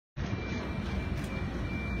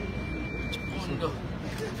Let's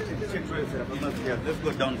go downstairs. Let's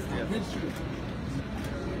go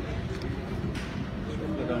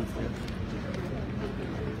downstairs.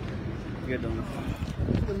 Get down.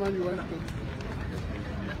 The man you want to.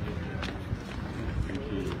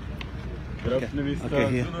 Good afternoon, Mr.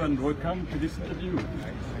 Zulu, and welcome to this interview.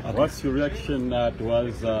 What's your reaction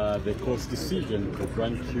towards the court's decision to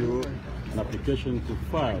grant you an application to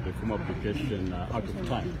file the formal application out of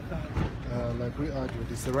time? Like we argued,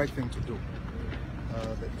 it's the right thing to do.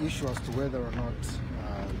 The issue as to whether or not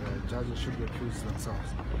the judges should recuse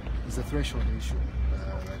themselves is a threshold issue,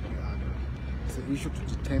 like we argued. It's an issue to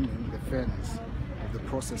determine the fairness of the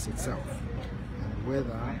process itself and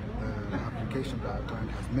whether the application by our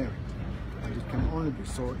client has merit. And it can only be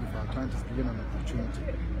so if our client is given an opportunity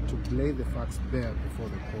to lay the facts bare before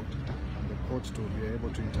the court, and the court to be able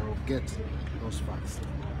to interrogate those facts.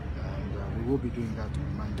 And we will be doing that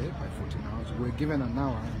on Monday by 14 hours. We were given an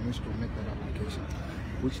hour in which to make that application,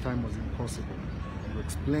 which time was impossible. And we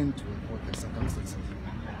explained to the court the circumstances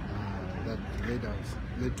that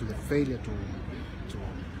led to the failure to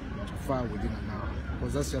file within an hour,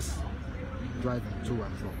 because that's just driving to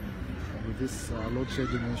and from. With this load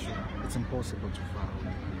shedding issue, it's impossible to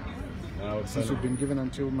file. Since we've been given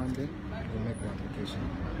until Monday, we'll make the application on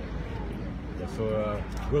Monday. Yeah, so,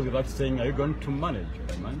 goes without saying, are you going to manage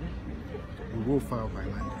by Monday? We will file by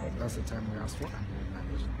Monday. That's the time we asked for, and we'll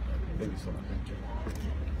manage. Thank you so much. Thank you.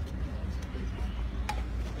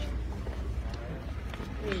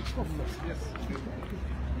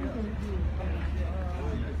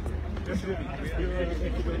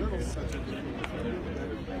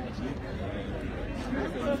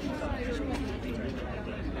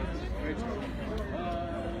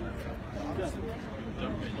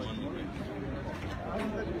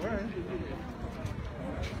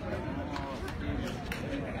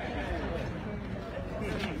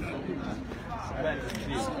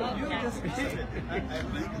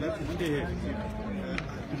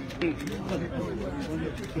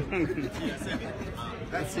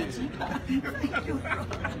 That's it.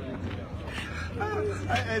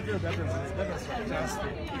 I feel that was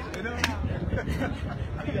fantastic. You know?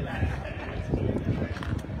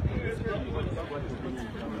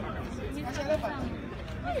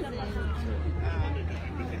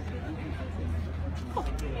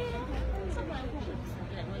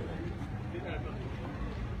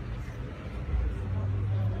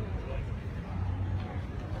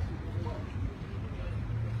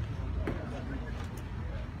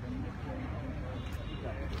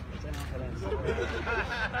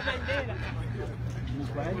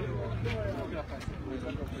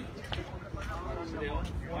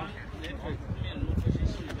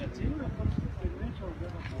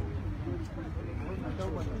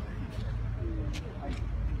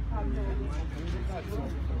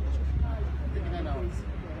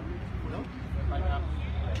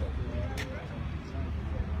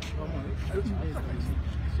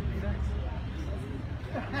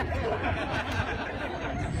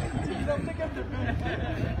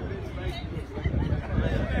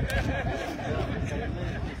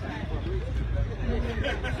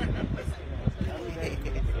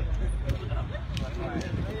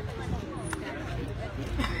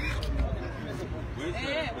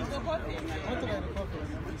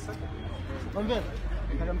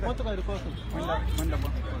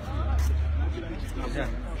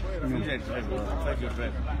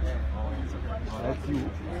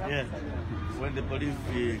 Yeah. When the police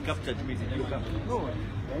captured me, did you come? No, I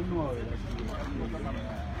know.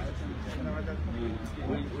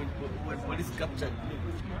 When police captured me,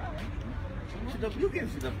 you guys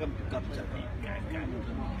should have come to capture me.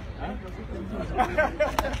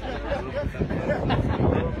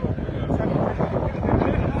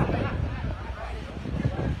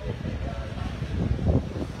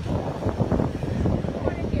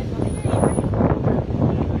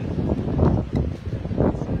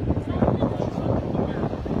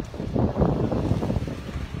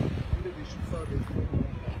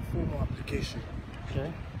 Okay.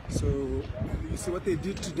 So you see what they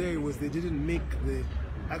did today was they didn't make the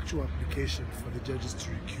actual application for the judges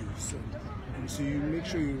to recuse. So you make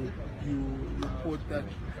sure you report that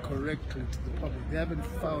correctly to the public. They haven't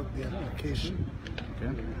filed the application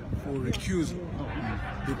for recusal.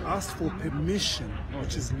 They've asked for permission,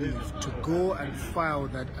 which is leave, to go and file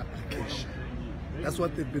that application. That's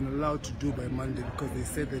what they've been allowed to do by Monday, because they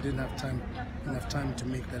said they didn't have enough time to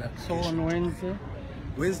make that application. So on Wednesday?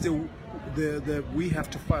 Wednesday, we have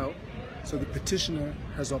to file, so the petitioner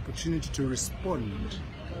has opportunity to respond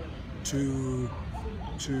to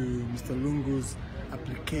Mr. Lungu's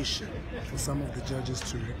application for some of the judges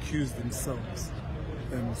to recuse themselves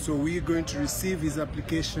So we're going to receive his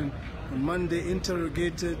application on Monday,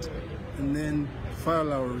 interrogate it, and then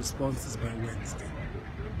file our responses by Wednesday.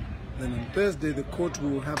 Then on Thursday, the court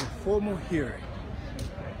will have a formal hearing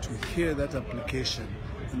to hear that application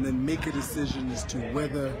and then make a decision as to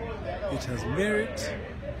whether it has merit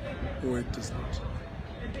or it does not.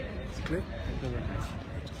 Is it clear?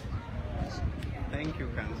 Thank you,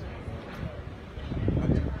 Council.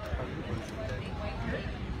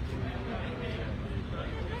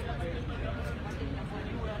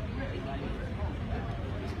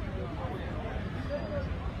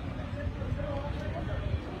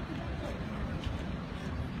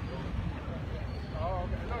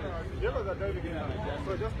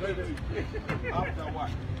 So just play this after what?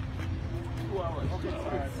 2 hours. Okay.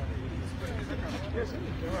 Yes.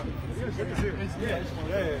 Yes.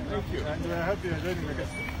 Yeah, thank you. And we're happy you're joining the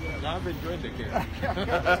game. I've enjoyed the game.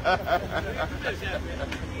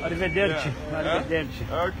 Arrivederci. Arrivederci.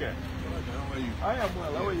 Okay. How are you? I am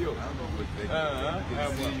well. How are you? I'm good, thank you. I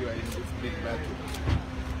can see you are in this big battle.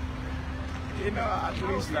 You know, at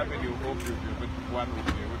least I mean, you hope one will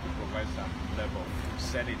be able to provide some level of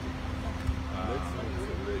sanity.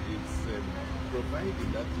 It's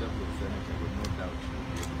providing that level of sanity, but no doubt you'll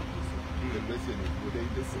be able to do so. The question is, would they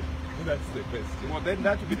listen? That's the question. Well, then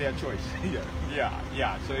that would be their choice.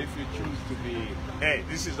 Yeah. So if you choose to be, hey,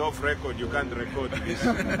 this is off record, you can't record this.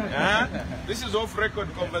 Huh? This is off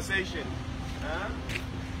record conversation. Huh?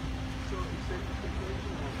 So it's a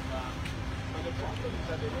situation of, but the problem is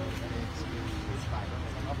that they don't. It's fine.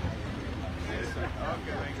 Yes, sir.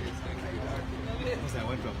 Okay, thank you. Because I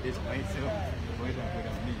want to update myself when I'm going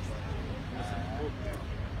to miss.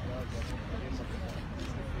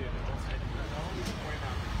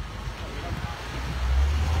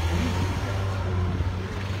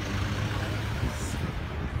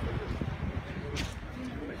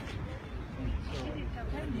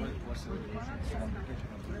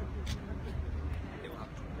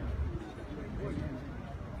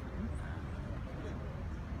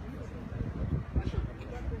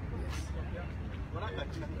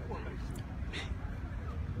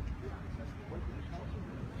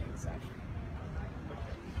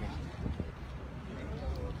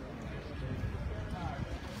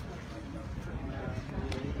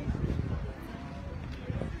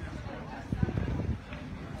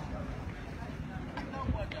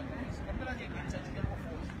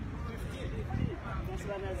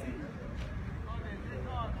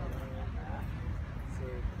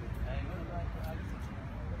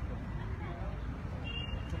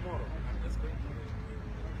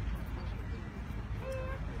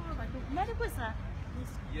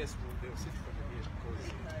 Yes, well, they'll sit for the year because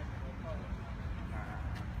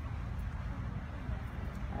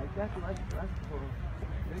I just want to ask for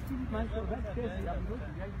myself that case. I'm not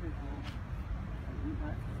judging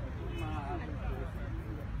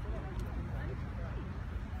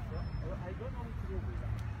I don't know which room.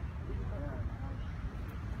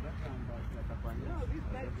 No, this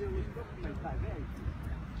guy will stop my car.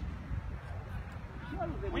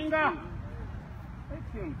 Winger! Take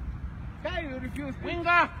him. Guy will refuse.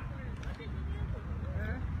 Winger!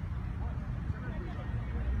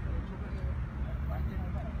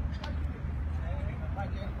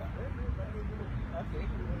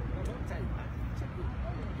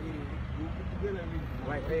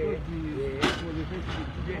 Right there.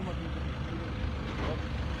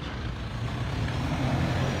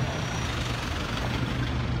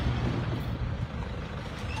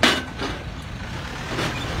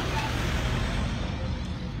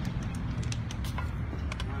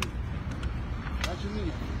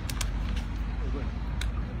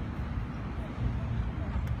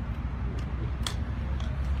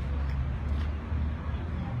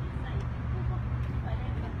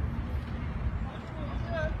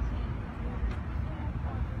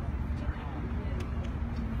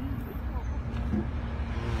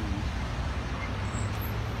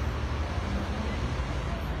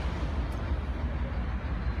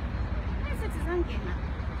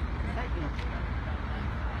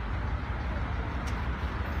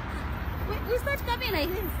 We start coming like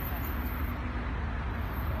this.